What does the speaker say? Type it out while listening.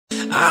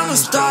I'ma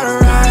start a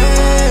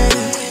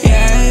riot.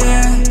 Yeah,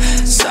 yeah.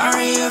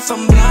 Sorry if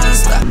I'm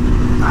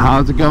blind.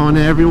 How's it going,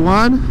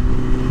 everyone?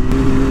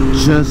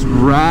 Just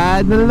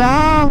riding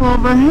along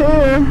over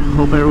here.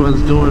 Hope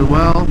everyone's doing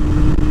well.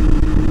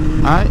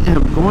 I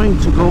am going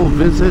to go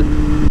visit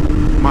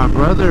my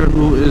brother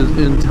who is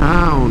in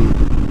town,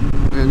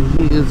 and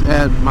he is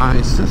at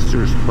my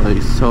sister's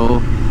place,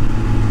 so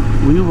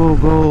we will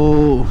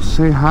go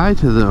say hi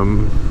to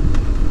them.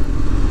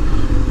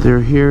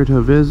 They're here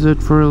to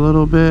visit for a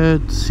little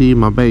bit, see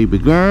my baby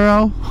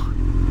girl.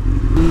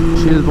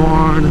 She was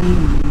born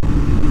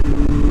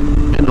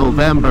in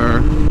November,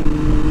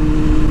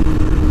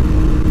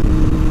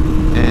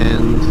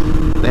 and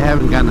they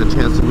haven't gotten a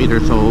chance to meet her,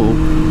 so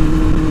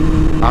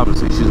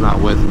obviously she's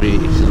not with me,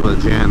 she's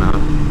with Jana.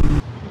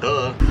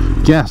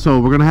 Yeah, so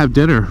we're gonna have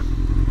dinner,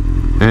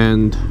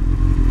 and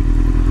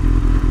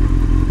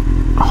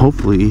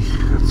hopefully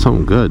it's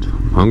something good.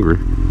 I'm hungry.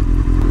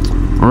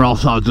 Or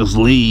else I'll just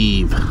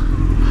leave.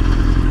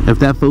 If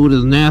that food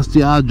is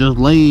nasty, I'll just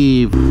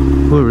leave.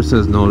 Whoever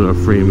says no to a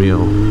free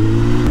meal.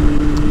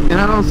 And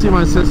I don't see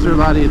my sister a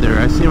lot either.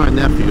 I see my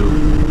nephew.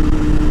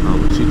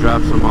 She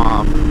drops him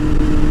off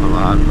a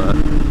lot, but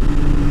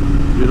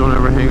we don't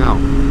ever hang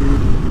out.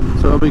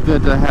 So it'll be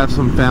good to have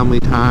some family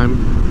time.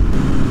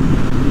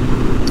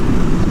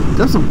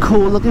 There's some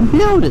cool looking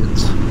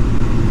buildings.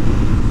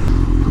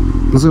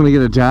 I was gonna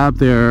get a job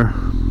there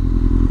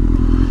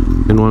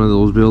in one of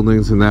those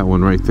buildings, in that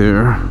one right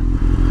there,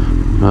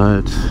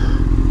 but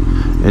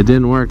it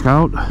didn't work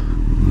out,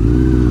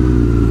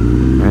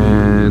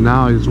 and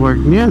now I just work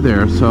near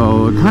there,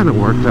 so it kind of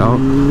worked out.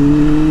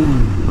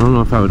 I don't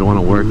know if I would want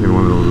to work in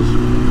one of those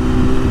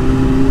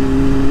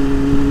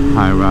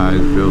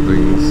high-rise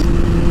buildings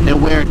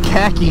and wear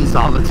khakis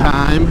all the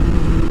time.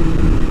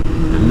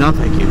 And no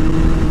thank you.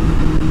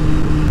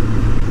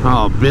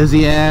 Oh,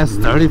 busy ass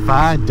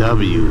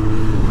 35W.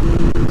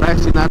 It's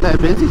actually not that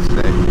busy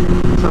today.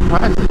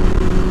 Surprising.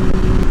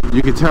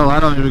 You can tell I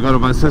don't even go to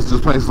my sister's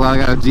place until I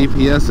got a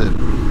GPS in.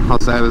 How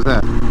sad is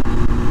that?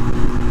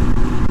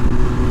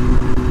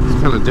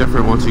 It's kind of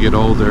different once you get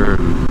older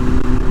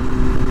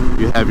and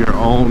you have your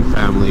own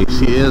family.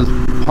 She is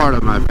part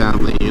of my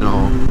family, you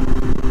know,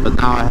 but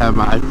now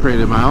I've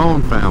created my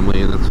own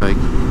family, and it's like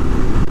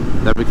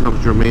that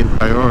becomes your main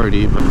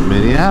priority. But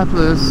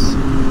Minneapolis,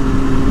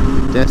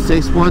 that's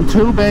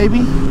 612,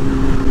 baby.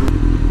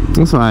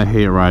 That's why I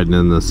hate riding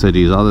in the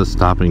cities. I'll just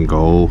stop and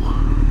go.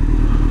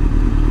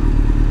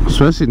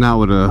 Especially not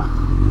with a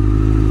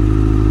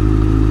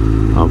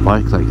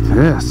bike like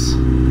this.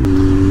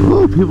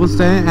 Ooh, people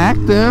staying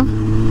active.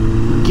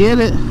 Get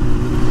it.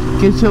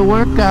 Get your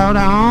workout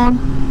on.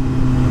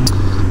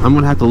 I'm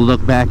gonna have to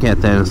look back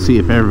at that and see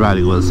if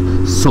everybody was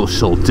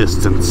social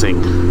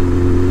distancing.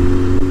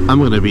 I'm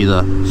gonna be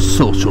the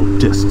social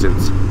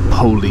distance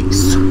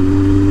police.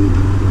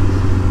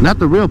 Not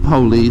the real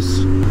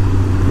police.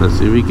 Let's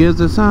see if he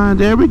gives a sign.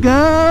 There we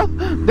go.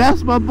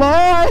 That's my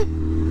boy.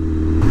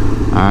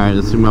 Alright,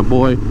 let's see my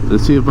boy.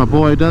 Let's see if my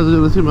boy does it.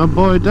 Let's see if my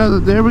boy does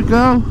it. There we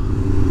go.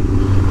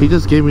 He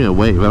just gave me a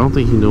wave. I don't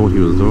think he knew what he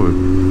was doing.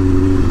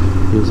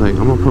 He was like,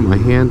 I'm gonna put my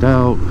hand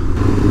out.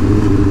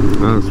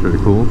 Oh, that's pretty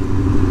cool.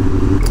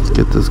 Let's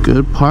get this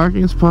good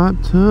parking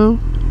spot too.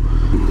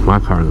 My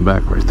car in the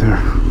back right there.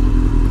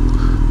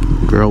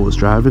 The girl was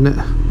driving it.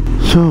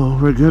 So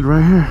we're good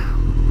right here.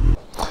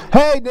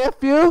 Hey,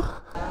 nephew.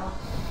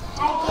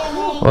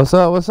 What's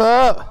up? What's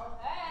up?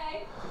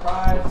 Hey.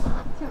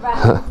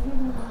 Surprise.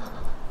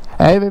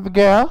 Hey, baby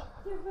girl.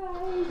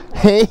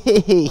 Hey.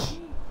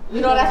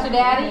 You know that's your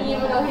daddy,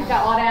 even though he's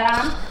got all that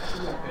on?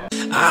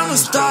 I'ma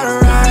start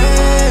a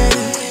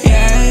riot.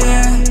 Yeah,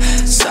 yeah.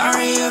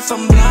 Sorry if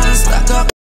I'm blind. Stuck up